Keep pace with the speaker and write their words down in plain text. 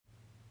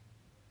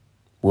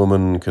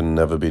Woman can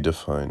never be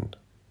defined.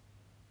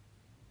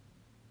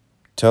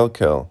 Tell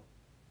quel.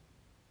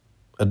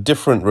 A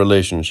different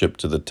relationship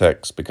to the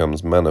text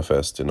becomes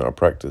manifest in our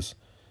practice,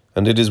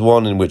 and it is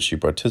one in which you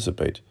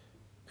participate.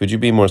 Could you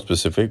be more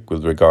specific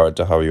with regard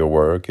to how your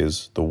work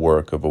is the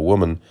work of a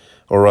woman,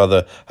 or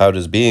rather, how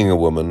does being a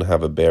woman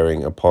have a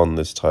bearing upon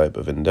this type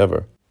of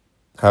endeavor?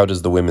 How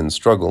does the women's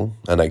struggle,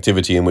 an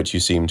activity in which you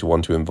seem to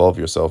want to involve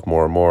yourself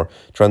more and more,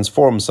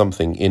 transform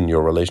something in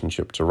your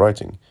relationship to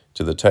writing,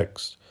 to the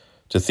text,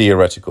 to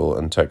theoretical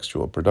and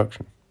textual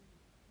production?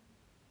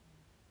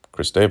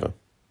 Kristeva.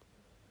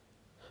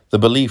 The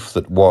belief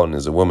that one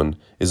is a woman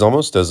is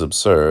almost as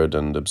absurd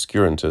and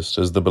obscurantist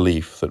as the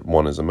belief that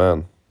one is a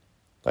man.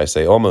 I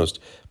say almost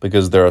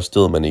because there are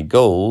still many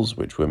goals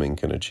which women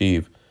can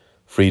achieve: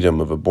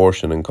 freedom of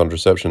abortion and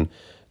contraception,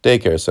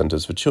 daycare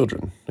centers for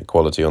children,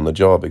 equality on the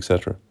job,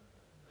 etc.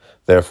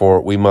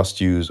 Therefore, we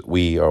must use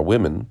 "we are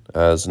women"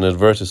 as an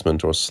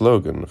advertisement or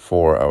slogan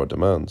for our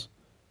demands.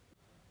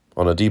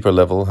 On a deeper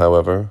level,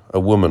 however, a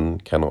woman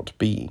cannot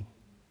be.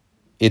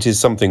 It is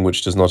something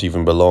which does not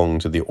even belong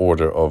to the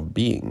order of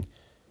being.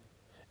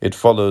 It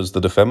follows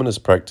that a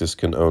feminist practice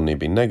can only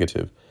be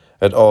negative,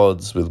 at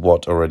odds with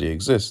what already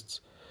exists,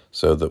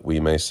 so that we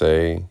may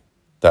say,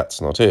 that's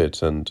not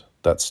it, and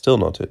that's still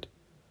not it.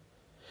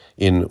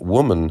 In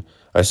woman,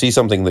 I see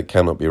something that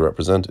cannot be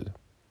represented,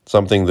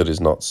 something that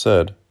is not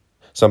said,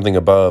 something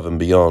above and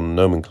beyond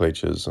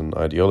nomenclatures and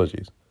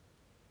ideologies.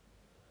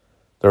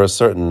 There are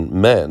certain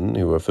men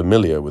who are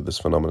familiar with this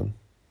phenomenon.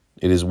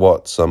 It is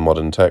what some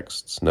modern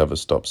texts never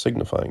stop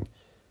signifying,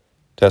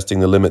 testing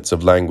the limits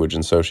of language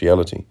and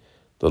sociality,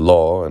 the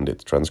law and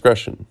its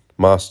transgression,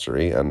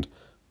 mastery and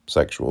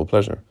sexual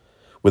pleasure,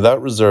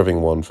 without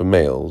reserving one for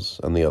males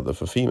and the other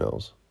for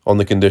females, on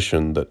the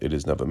condition that it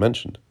is never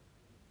mentioned.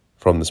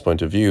 From this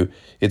point of view,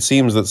 it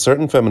seems that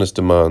certain feminist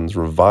demands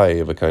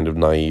revive a kind of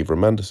naive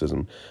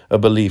romanticism, a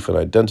belief in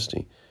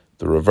identity,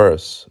 the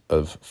reverse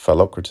of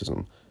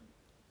phallocratism,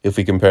 if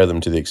we compare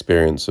them to the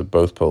experience of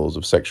both poles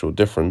of sexual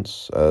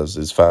difference, as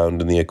is found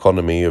in the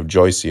economy of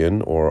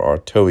Joycean or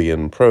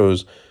Artaud'ian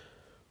prose,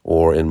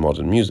 or in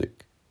modern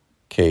music.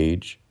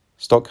 Cage,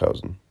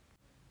 Stockhausen.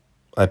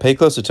 I pay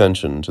close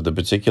attention to the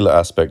particular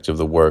aspect of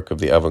the work of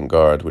the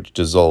avant-garde which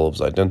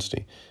dissolves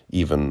identity,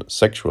 even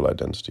sexual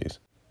identities.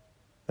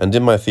 And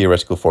in my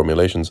theoretical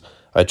formulations,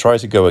 I try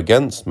to go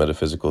against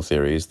metaphysical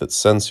theories that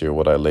censure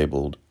what I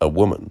labeled a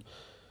woman.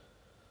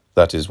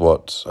 That is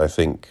what, I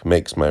think,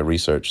 makes my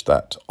research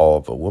that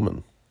of a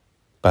woman.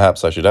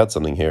 Perhaps I should add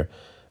something here,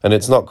 and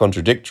it's not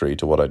contradictory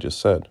to what I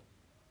just said.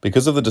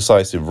 Because of the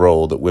decisive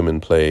role that women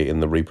play in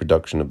the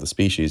reproduction of the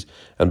species,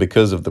 and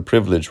because of the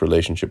privileged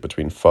relationship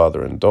between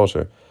father and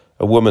daughter,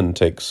 a woman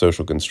takes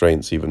social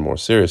constraints even more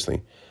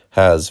seriously,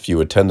 has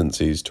fewer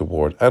tendencies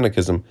toward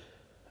anarchism,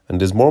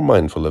 and is more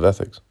mindful of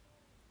ethics.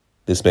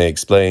 This may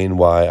explain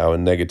why our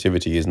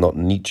negativity is not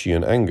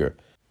Nietzschean anger.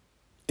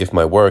 If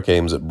my work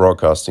aims at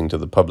broadcasting to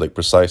the public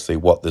precisely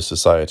what this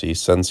society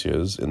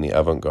censures in the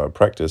avant-garde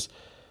practice,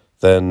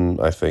 then,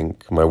 I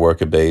think, my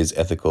work obeys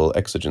ethical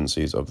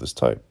exigencies of this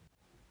type.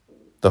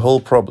 The whole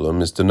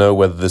problem is to know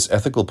whether this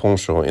ethical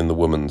penchant in the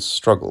woman's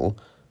struggle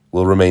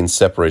will remain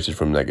separated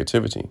from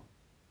negativity,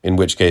 in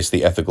which case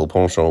the ethical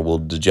penchant will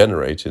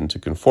degenerate into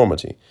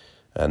conformity,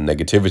 and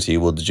negativity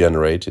will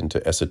degenerate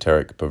into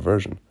esoteric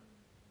perversion.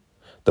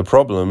 The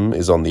problem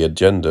is on the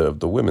agenda of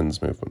the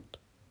women's movement.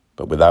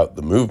 But without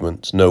the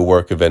movement, no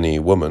work of any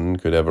woman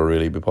could ever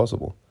really be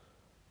possible.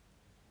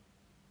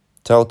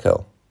 Tell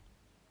quel.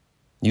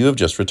 You have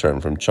just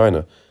returned from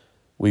China.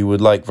 We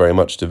would like very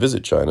much to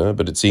visit China,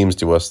 but it seems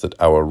to us that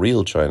our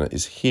real China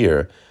is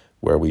here,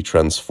 where we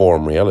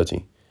transform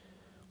reality.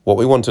 What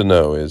we want to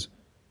know is,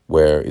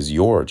 where is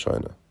your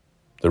China?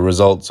 The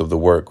results of the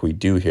work we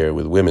do here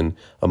with women,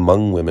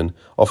 among women,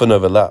 often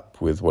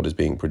overlap with what is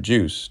being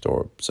produced,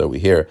 or so we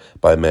hear,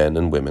 by men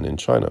and women in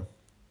China.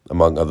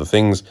 Among other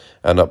things,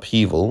 an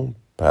upheaval,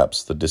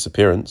 perhaps the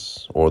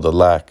disappearance, or the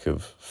lack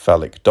of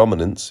phallic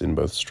dominance in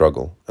both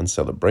struggle and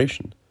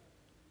celebration.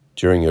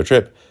 During your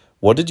trip,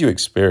 what did you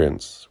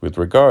experience with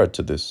regard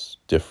to this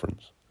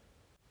difference?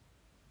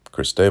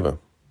 Kristeva.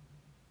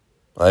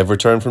 I have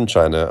returned from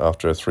China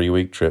after a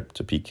 3-week trip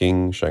to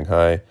Peking,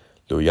 Shanghai,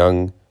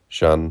 Luoyang,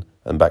 Shan,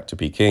 and back to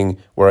Peking,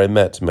 where I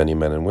met many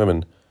men and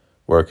women,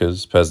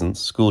 workers,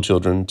 peasants,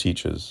 schoolchildren,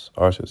 teachers,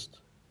 artists.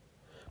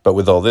 But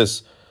with all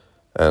this,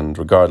 and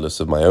regardless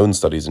of my own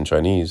studies in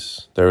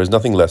Chinese, there is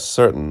nothing less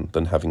certain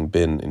than having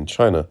been in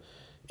China,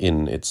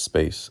 in its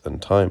space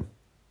and time.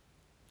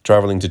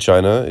 Traveling to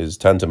China is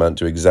tantamount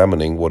to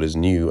examining what is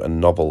new and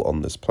novel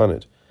on this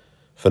planet,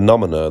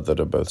 phenomena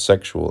that are both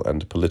sexual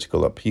and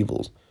political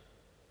upheavals.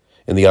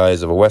 In the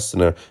eyes of a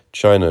Westerner,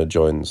 China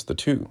joins the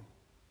two.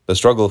 The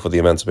struggle for the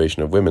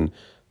emancipation of women,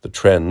 the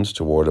trend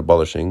toward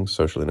abolishing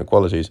social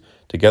inequalities,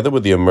 together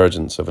with the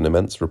emergence of an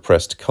immense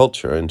repressed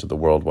culture into the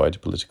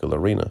worldwide political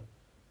arena.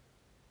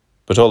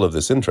 But all of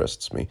this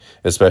interests me,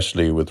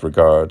 especially with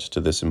regard to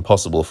this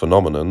impossible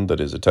phenomenon that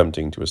is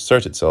attempting to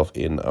assert itself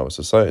in our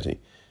society.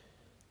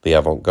 The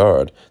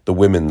avant-garde, the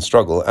women's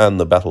struggle, and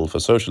the battle for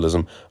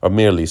socialism are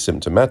merely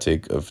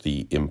symptomatic of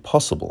the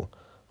impossible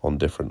on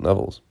different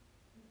levels.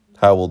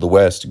 How will the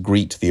West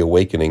greet the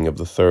awakening of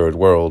the Third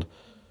World,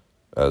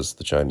 as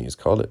the Chinese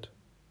call it?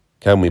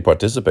 Can we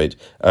participate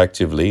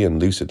actively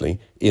and lucidly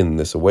in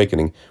this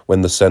awakening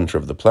when the center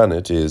of the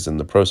planet is in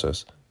the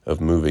process of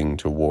moving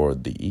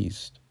toward the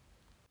East?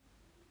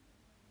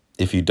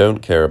 If you don't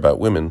care about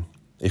women,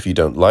 if you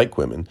don't like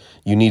women,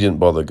 you needn't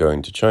bother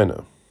going to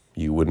China.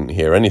 You wouldn't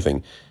hear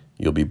anything.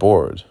 You'll be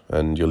bored,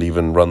 and you'll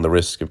even run the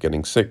risk of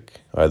getting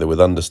sick, either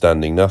with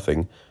understanding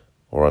nothing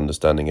or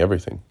understanding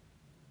everything.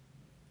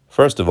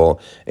 First of all,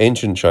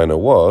 ancient China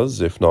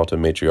was, if not a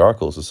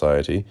matriarchal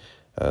society,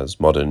 as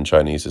modern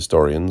Chinese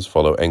historians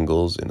follow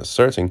Engels in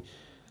asserting,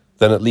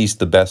 then at least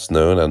the best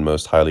known and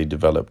most highly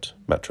developed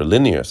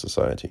matrilinear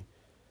society.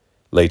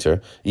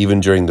 Later, even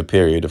during the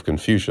period of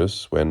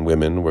Confucius, when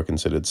women were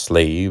considered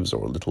slaves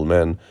or little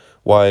men,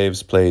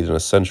 wives played an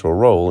essential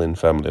role in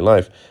family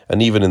life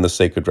and even in the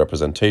sacred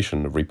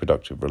representation of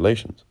reproductive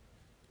relations.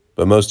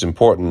 But most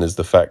important is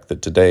the fact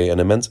that today an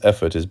immense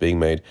effort is being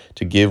made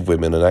to give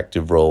women an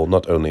active role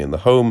not only in the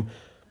home,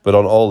 but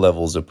on all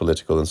levels of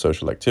political and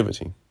social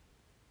activity.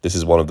 This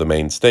is one of the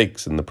main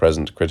stakes in the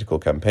present critical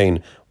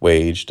campaign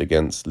waged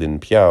against Lin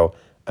Piao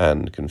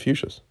and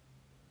Confucius.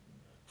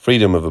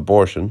 Freedom of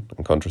abortion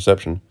and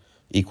contraception,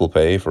 equal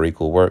pay for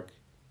equal work,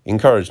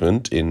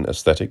 encouragement in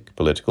aesthetic,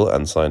 political,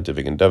 and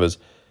scientific endeavors,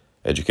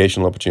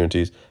 educational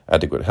opportunities,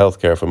 adequate health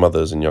care for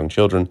mothers and young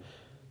children,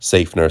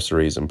 safe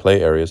nurseries and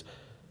play areas.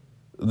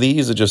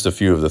 These are just a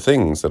few of the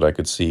things that I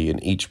could see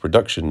in each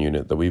production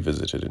unit that we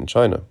visited in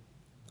China.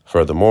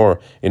 Furthermore,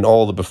 in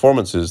all the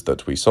performances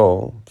that we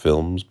saw,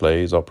 films,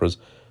 plays, operas,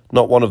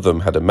 not one of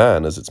them had a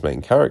man as its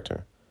main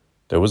character.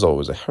 There was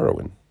always a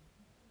heroine.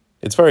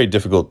 It's very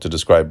difficult to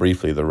describe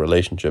briefly the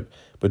relationship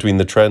between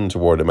the trend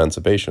toward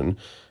emancipation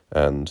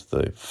and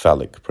the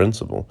phallic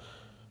principle,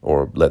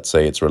 or let's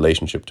say its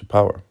relationship to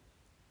power.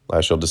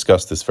 I shall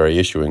discuss this very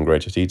issue in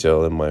greater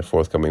detail in my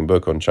forthcoming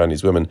book on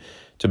Chinese women,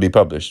 to be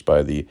published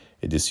by the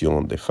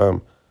Édition des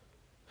Femmes.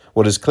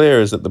 What is clear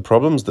is that the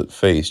problems that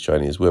face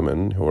Chinese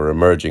women who are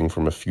emerging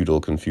from a feudal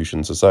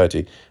Confucian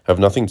society have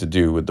nothing to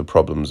do with the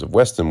problems of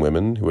Western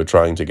women who are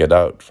trying to get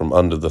out from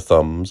under the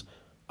thumbs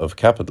of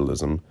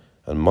capitalism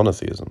and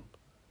monotheism.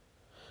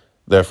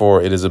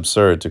 Therefore, it is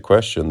absurd to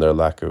question their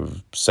lack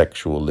of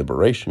sexual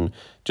liberation,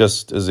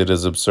 just as it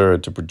is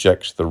absurd to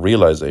project the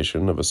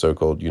realization of a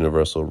so-called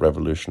universal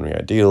revolutionary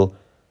ideal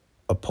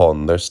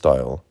upon their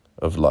style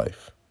of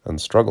life and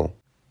struggle.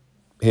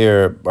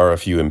 Here are a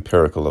few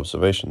empirical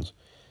observations.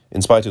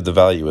 In spite of the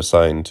value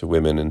assigned to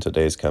women in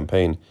today's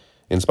campaign,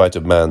 in spite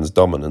of man's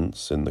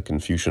dominance in the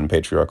Confucian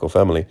patriarchal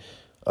family,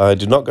 I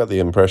do not get the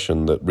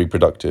impression that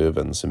reproductive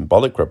and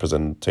symbolic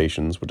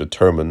representations were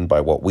determined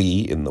by what we,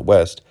 in the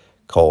West,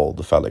 call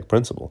the phallic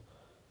principle.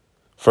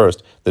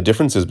 First, the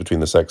differences between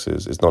the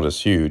sexes is not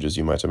as huge as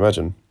you might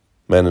imagine.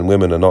 Men and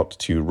women are not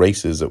two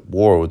races at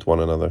war with one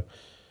another.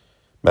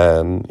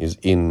 Man is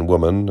in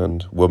woman,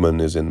 and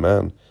woman is in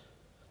man.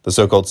 The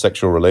so-called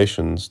sexual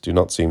relations do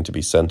not seem to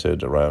be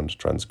centered around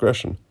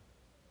transgression,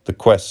 the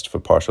quest for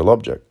partial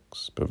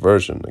objects,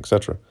 perversion,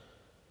 etc.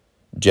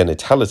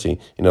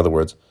 Genitality, in other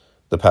words,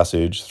 the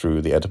passage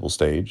through the Oedipal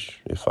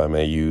stage, if I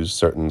may use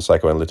certain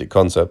psychoanalytic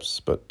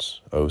concepts, but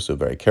oh so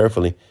very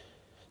carefully,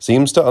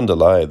 seems to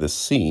underlie this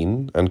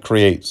scene and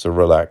creates a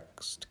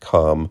relaxed,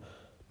 calm,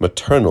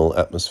 maternal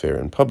atmosphere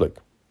in public,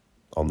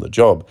 on the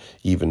job,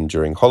 even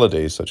during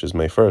holidays such as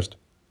May 1st.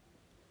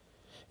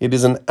 It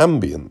is an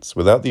ambience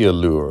without the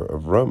allure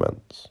of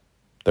romance.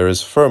 There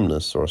is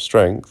firmness or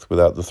strength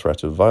without the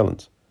threat of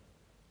violence.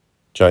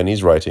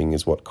 Chinese writing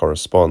is what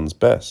corresponds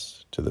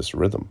best to this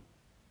rhythm.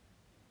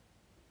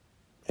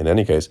 In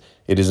any case,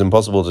 it is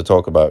impossible to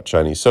talk about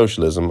Chinese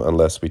socialism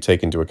unless we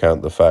take into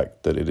account the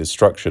fact that it is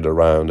structured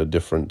around a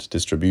different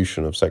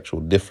distribution of sexual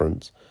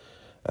difference,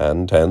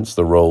 and hence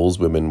the roles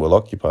women will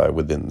occupy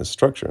within this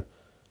structure.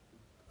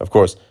 Of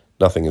course,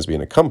 nothing has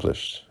been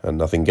accomplished, and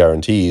nothing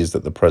guarantees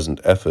that the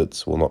present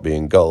efforts will not be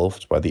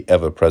engulfed by the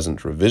ever-present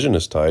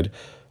revisionist tide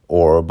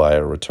or by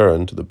a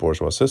return to the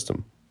bourgeois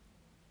system.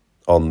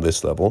 On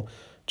this level,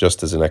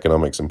 just as in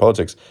economics and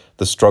politics,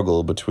 the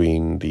struggle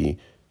between the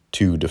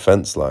two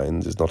defense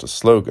lines is not a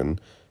slogan,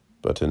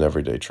 but an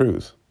everyday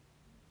truth.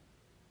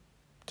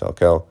 Tel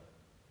quel.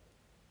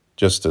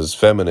 Just as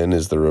feminine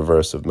is the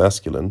reverse of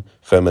masculine,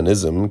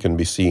 feminism can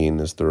be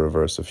seen as the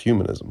reverse of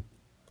humanism.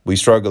 We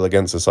struggle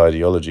against this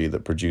ideology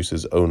that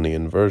produces only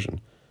inversion,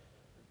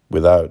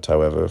 without,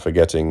 however,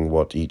 forgetting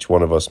what each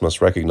one of us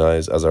must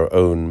recognize as our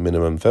own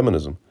minimum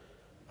feminism,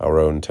 our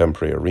own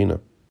temporary arena.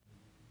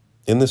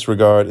 In this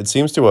regard, it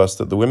seems to us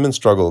that the women's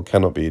struggle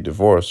cannot be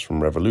divorced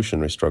from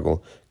revolutionary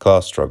struggle,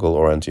 class struggle,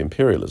 or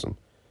anti-imperialism.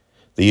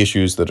 The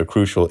issues that are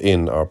crucial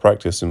in our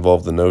practice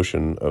involve the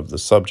notion of the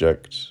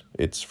subject,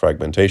 its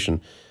fragmentation,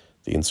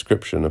 the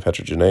inscription of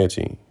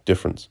heterogeneity,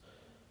 difference.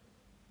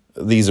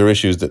 These are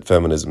issues that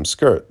feminism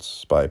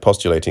skirts by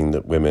postulating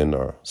that women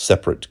are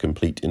separate,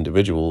 complete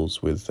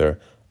individuals with their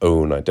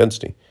own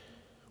identity,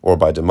 or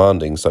by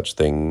demanding such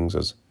things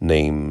as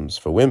names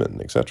for women,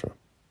 etc.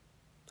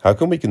 How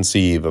can we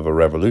conceive of a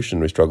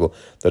revolutionary struggle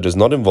that does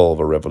not involve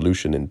a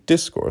revolution in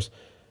discourse,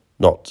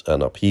 not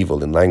an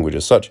upheaval in language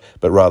as such,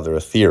 but rather a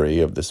theory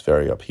of this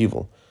very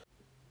upheaval?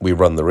 We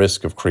run the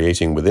risk of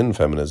creating within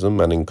feminism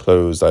an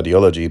enclosed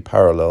ideology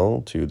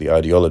parallel to the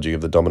ideology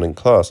of the dominant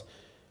class.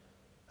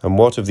 And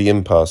what of the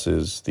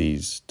impasses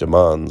these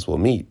demands will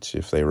meet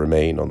if they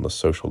remain on the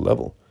social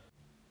level?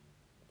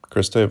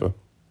 Kristeva.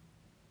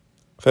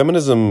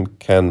 Feminism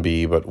can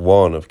be but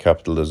one of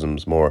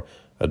capitalism's more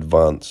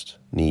advanced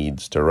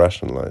needs to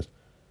rationalize.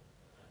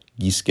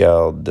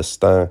 Giscard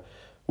d'Estaing,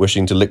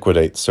 wishing to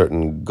liquidate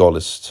certain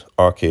Gaullist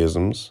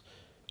archaisms,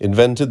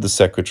 invented the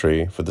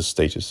secretary for the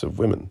status of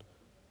women.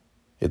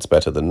 It's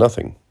better than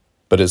nothing,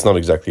 but it's not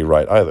exactly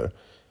right either.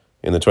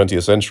 In the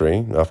 20th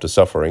century, after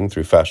suffering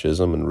through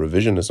fascism and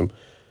revisionism,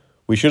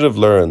 we should have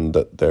learned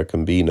that there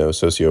can be no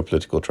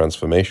socio-political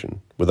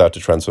transformation without a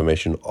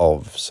transformation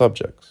of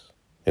subjects.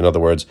 In other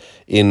words,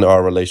 in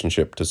our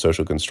relationship to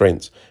social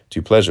constraints,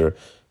 to pleasure,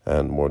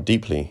 and more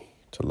deeply,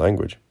 to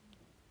language.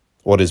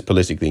 What is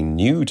politically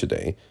new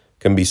today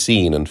can be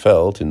seen and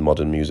felt in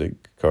modern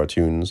music,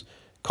 cartoons,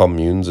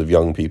 communes of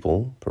young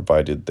people,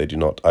 provided they do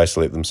not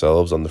isolate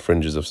themselves on the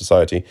fringes of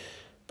society,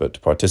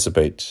 but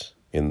participate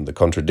in the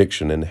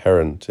contradiction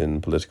inherent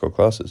in political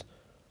classes.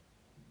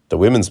 The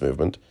women's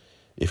movement,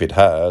 if it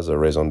has a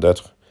raison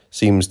d'être,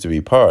 seems to be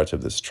part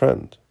of this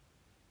trend.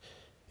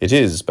 It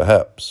is,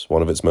 perhaps,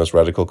 one of its most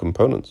radical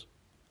components.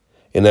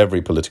 In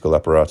every political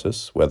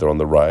apparatus, whether on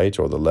the right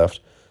or the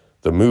left,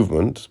 the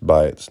movement,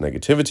 by its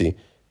negativity,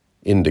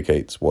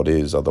 indicates what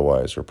is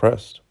otherwise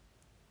repressed.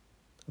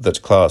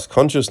 That class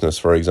consciousness,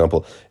 for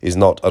example, is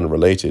not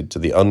unrelated to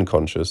the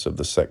unconscious of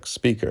the sex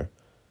speaker.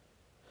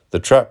 The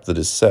trap that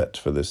is set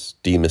for this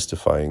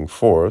demystifying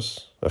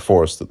force, a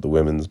force that the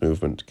women's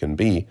movement can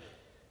be,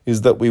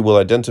 is that we will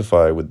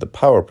identify with the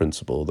power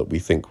principle that we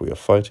think we are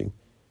fighting.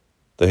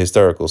 The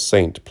hysterical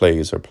saint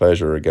plays her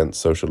pleasure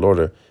against social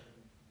order,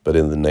 but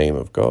in the name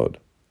of God.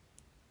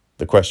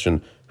 The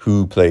question,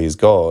 who plays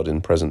God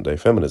in present-day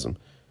feminism?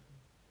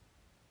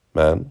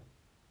 Man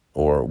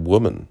or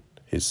woman,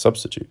 his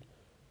substitute?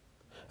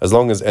 As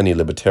long as any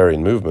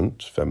libertarian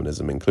movement,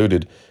 feminism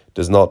included,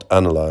 does not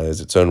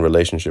analyze its own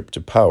relationship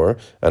to power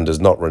and does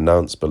not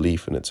renounce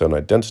belief in its own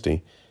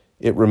identity,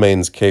 it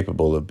remains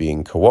capable of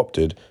being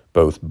co-opted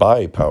both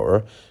by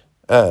power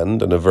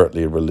and an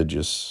overtly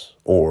religious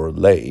or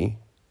lay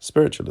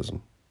spiritualism.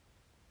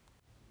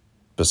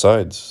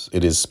 Besides,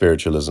 it is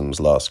spiritualism's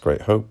last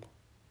great hope.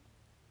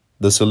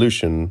 The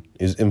solution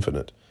is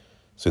infinite,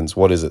 since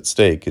what is at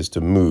stake is to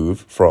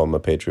move from a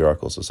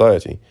patriarchal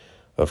society,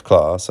 of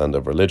class and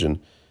of religion,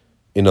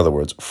 in other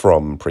words,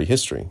 from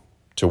prehistory,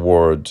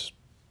 toward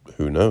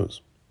who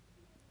knows.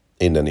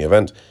 In any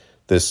event,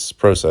 this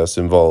process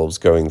involves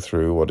going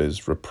through what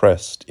is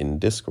repressed in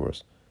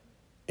discourse,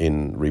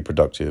 in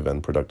reproductive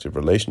and productive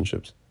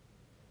relationships.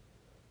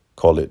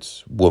 Call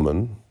it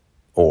woman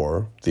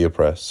or the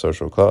oppressed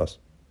social class.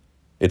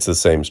 It's the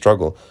same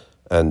struggle,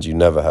 and you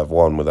never have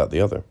one without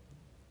the other.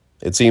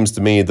 It seems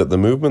to me that the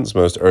movement's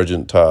most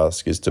urgent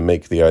task is to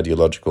make the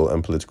ideological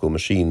and political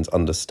machines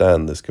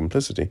understand this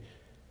complicity.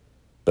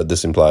 But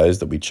this implies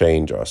that we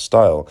change our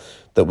style,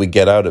 that we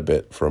get out a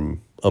bit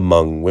from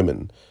among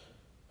women,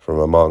 from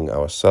among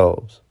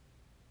ourselves,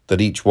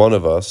 that each one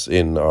of us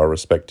in our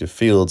respective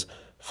fields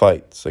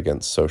fights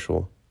against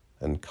social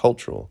and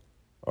cultural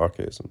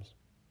archaisms.